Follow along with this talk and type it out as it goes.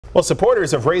Well,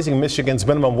 supporters of raising Michigan's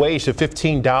minimum wage to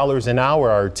 $15 an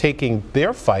hour are taking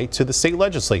their fight to the state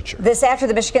legislature. This after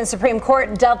the Michigan Supreme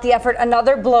Court dealt the effort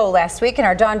another blow last week, and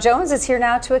our Dawn Jones is here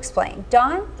now to explain.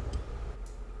 Dawn?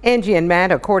 Angie and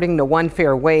Matt, according to One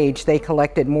Fair Wage, they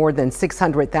collected more than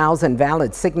 600,000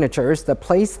 valid signatures to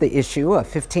place the issue of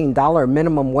 $15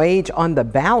 minimum wage on the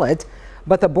ballot.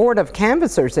 But the Board of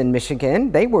Canvassers in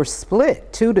Michigan, they were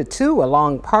split 2-2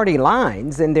 along party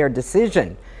lines in their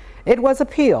decision. It was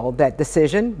appealed, that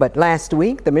decision, but last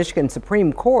week the Michigan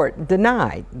Supreme Court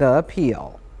denied the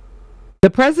appeal. The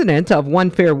president of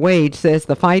One Fair Wage says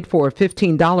the fight for a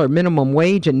 $15 minimum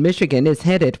wage in Michigan is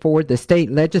headed for the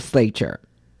state legislature.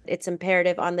 It's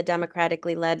imperative on the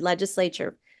democratically led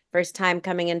legislature, first time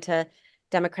coming into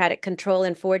Democratic control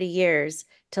in 40 years,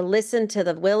 to listen to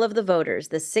the will of the voters,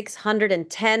 the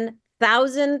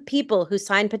 610,000 people who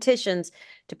signed petitions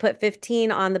to put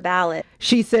 15 on the ballot.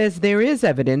 She says there is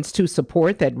evidence to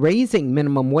support that raising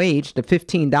minimum wage to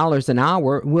 $15 an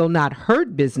hour will not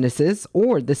hurt businesses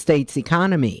or the state's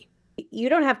economy. You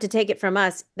don't have to take it from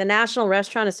us. The National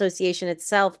Restaurant Association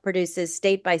itself produces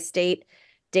state-by-state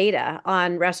data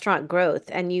on restaurant growth,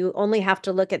 and you only have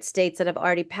to look at states that have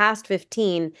already passed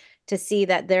 15 to see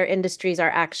that their industries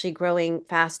are actually growing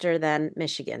faster than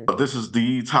Michigan. This is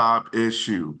the top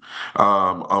issue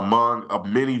among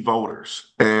many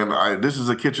voters, and this is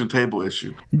a kitchen table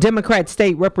issue. Democrat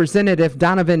State Representative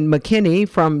Donovan McKinney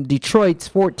from Detroit's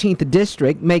 14th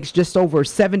District makes just over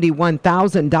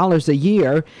 $71,000 a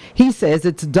year. He says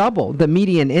it's double the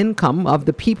median income of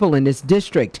the people in his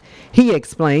district. He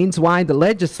explains why the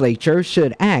legislature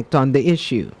should act on the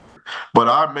issue. But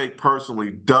I make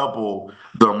personally double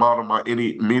the amount of my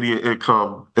median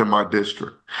income in my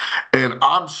district. And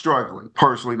I'm struggling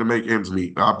personally to make ends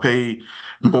meet. I pay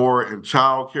more in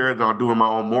child care than I do in my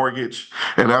own mortgage.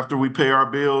 And after we pay our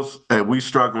bills, and we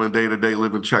struggling day to day,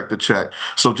 living check to check.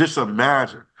 So just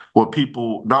imagine what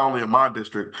people, not only in my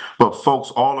district, but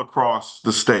folks all across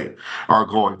the state are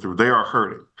going through. They are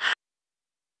hurting.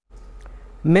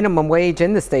 Minimum wage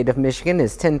in the state of Michigan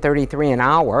is $10.33 an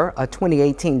hour. A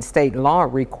 2018 state law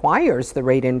requires the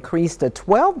rate increase to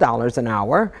 $12 an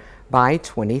hour by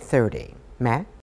 2030. Matt?